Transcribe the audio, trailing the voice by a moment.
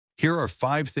Here are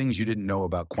 5 things you didn't know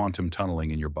about quantum tunneling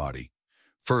in your body.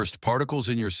 First, particles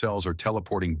in your cells are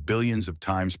teleporting billions of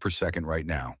times per second right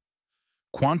now.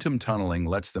 Quantum tunneling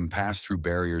lets them pass through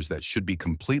barriers that should be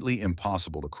completely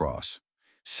impossible to cross.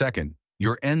 Second,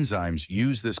 your enzymes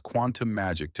use this quantum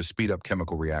magic to speed up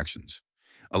chemical reactions.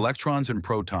 Electrons and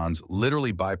protons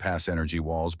literally bypass energy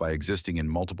walls by existing in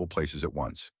multiple places at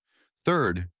once.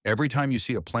 Third, every time you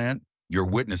see a plant, you're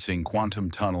witnessing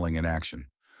quantum tunneling in action.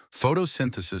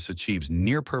 Photosynthesis achieves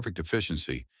near-perfect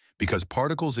efficiency because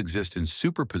particles exist in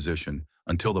superposition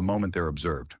until the moment they're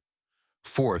observed.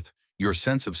 Fourth, your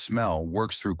sense of smell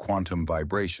works through quantum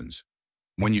vibrations.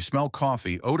 When you smell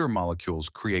coffee, odor molecules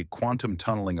create quantum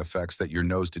tunneling effects that your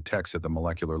nose detects at the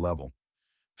molecular level.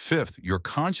 Fifth, your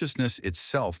consciousness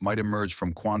itself might emerge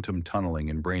from quantum tunneling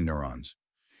in brain neurons.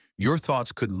 Your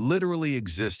thoughts could literally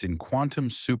exist in quantum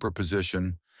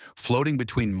superposition, floating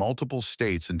between multiple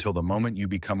states until the moment you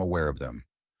become aware of them.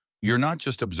 You're not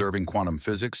just observing quantum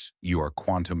physics, you are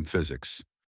quantum physics.